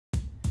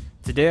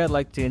Today I'd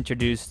like to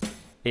introduce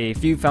a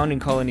few founding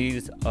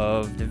colonies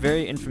of the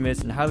very infamous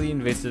and highly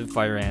invasive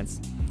fire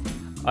ants.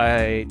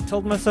 I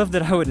told myself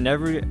that I would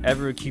never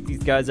ever keep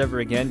these guys ever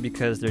again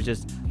because they're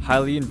just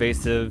highly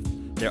invasive,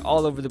 they're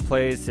all over the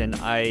place, and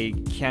I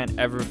can't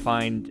ever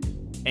find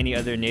any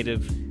other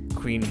native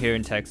queen here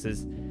in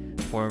Texas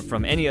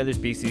from any other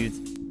species.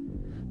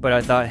 But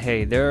I thought,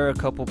 hey, there are a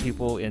couple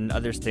people in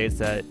other states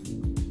that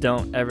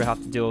don't ever have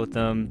to deal with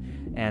them,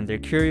 and they're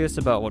curious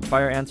about what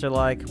fire ants are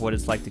like, what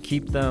it's like to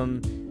keep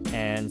them,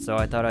 and so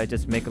I thought I'd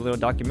just make a little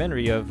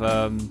documentary of,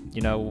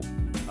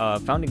 a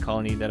founding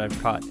colony that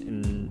I've caught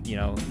in,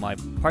 my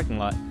parking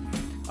lot.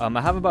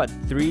 I have about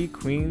 3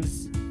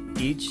 queens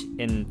each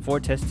in 4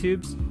 test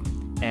tubes,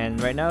 and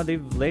right now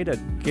they've laid a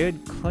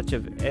good clutch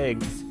of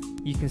eggs.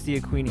 You can see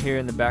a queen here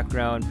in the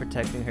background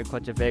protecting her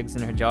clutch of eggs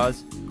in her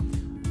jaws.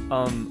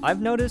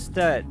 I've noticed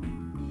that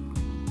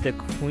the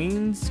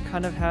queens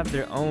kind of have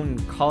their own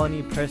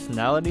colony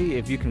personality,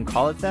 if you can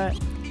call it that.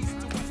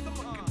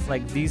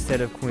 Like these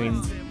set of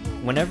queens,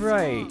 whenever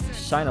I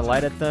shine a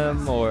light at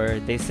them or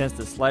they sense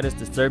the slightest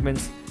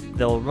disturbance,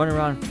 they'll run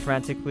around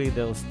frantically,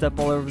 they'll step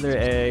all over their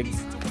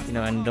eggs,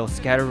 and they'll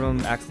scatter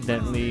them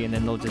accidentally, and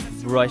then they'll just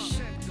rush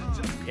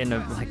in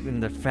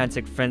the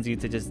frantic frenzy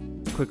to just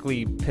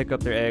quickly pick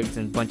up their eggs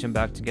and bunch them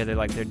back together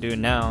like they're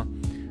doing now.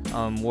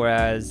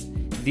 Whereas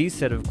these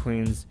set of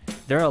queens,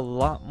 they're a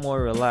lot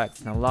more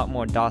relaxed and a lot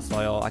more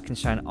docile. I can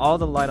shine all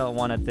the light I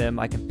want at them.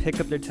 I can pick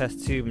up their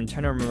test tube and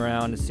turn them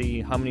around to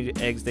see how many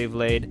eggs they've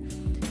laid,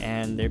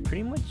 and they're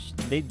pretty much,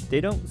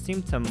 they don't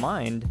seem to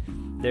mind.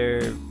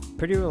 They're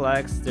pretty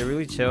relaxed, they're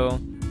really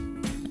chill,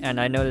 and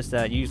I noticed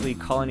that usually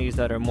colonies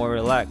that are more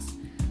relaxed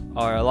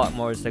are a lot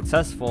more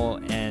successful,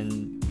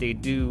 and they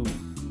do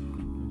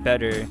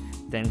better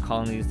than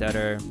colonies that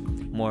are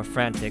more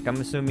frantic. I'm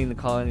assuming the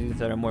colonies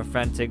that are more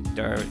frantic,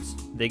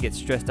 they get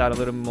stressed out a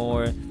little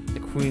more, the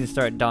queens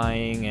start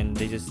dying, and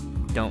they just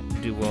don't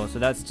do well. So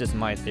that's just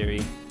my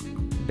theory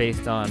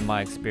based on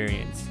my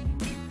experience.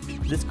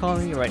 This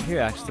colony right here,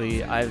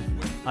 actually,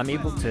 I'm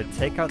able to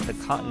take out the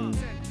cotton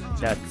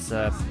that's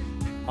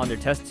on their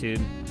test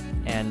tube,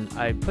 and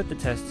I put the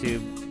test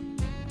tube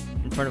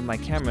in front of my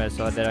camera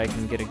so that I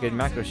can get a good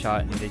macro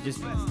shot, and they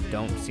just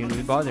don't seem to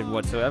be bothered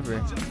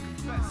whatsoever.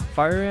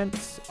 Fire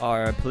ants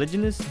are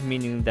polygynous,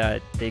 meaning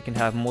that they can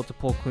have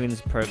multiple queens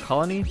per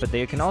colony, but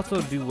they can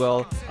also do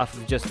well off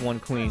of just one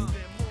queen.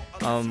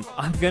 I'm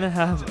gonna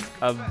have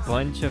a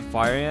bunch of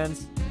fire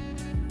ants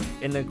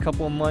in a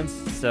couple of months,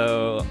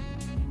 so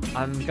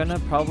I'm gonna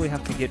probably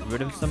have to get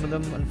rid of some of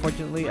them,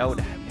 unfortunately. I would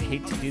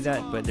hate to do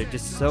that, but they're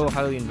just so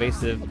highly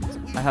invasive.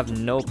 I have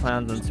no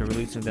plans on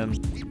releasing them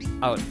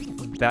out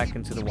back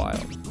into the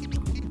wild.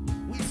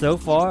 So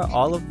far,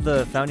 all of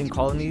the founding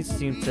colonies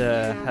seem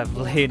to have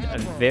laid a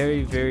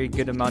very, very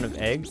good amount of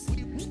eggs,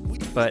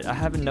 but I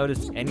haven't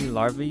noticed any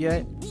larvae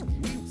yet.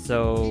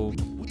 So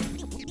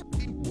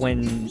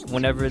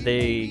whenever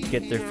they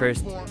get their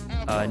first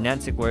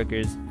Nantic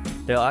workers,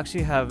 they'll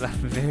actually have a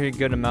very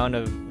good amount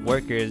of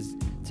workers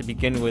to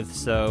begin with.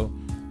 So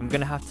I'm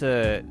gonna have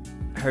to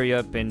hurry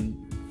up and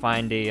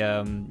find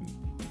a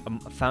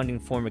founding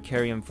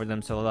formicarium for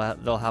them, so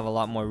they'll have a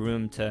lot more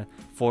room to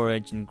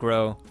forage and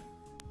grow.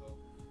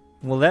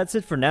 Well, that's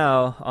it for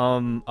now.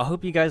 I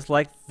hope you guys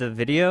liked the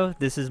video.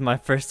 This is my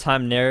first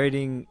time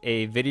narrating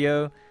a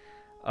video,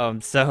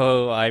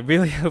 so I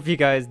really hope you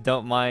guys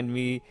don't mind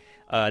me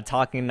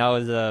talking. I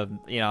was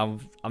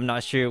I'm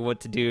not sure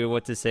what to do,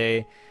 what to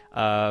say,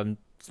 but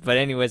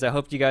anyways, I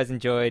hope you guys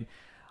enjoyed.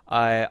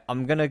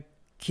 I'm gonna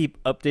keep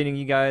updating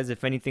you guys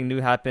if anything new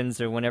happens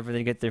or whenever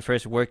they get their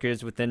first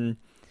workers within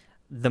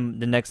the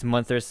next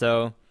month or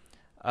so.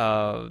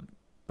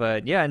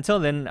 But yeah, until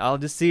then, I'll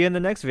just see you in the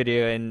next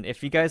video. And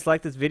if you guys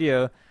like this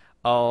video,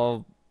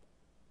 I'll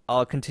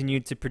continue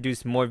to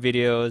produce more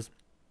videos,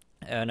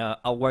 and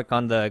I'll work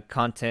on the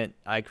content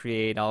I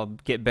create. I'll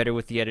get better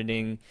with the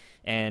editing,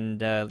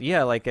 and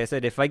yeah, like I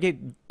said, if I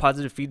get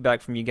positive feedback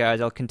from you guys,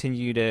 I'll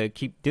continue to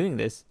keep doing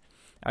this.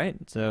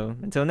 Alright, so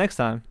until next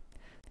time.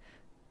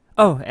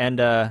 Oh,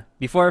 and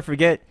before I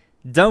forget,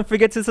 don't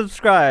forget to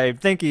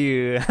subscribe. Thank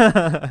you.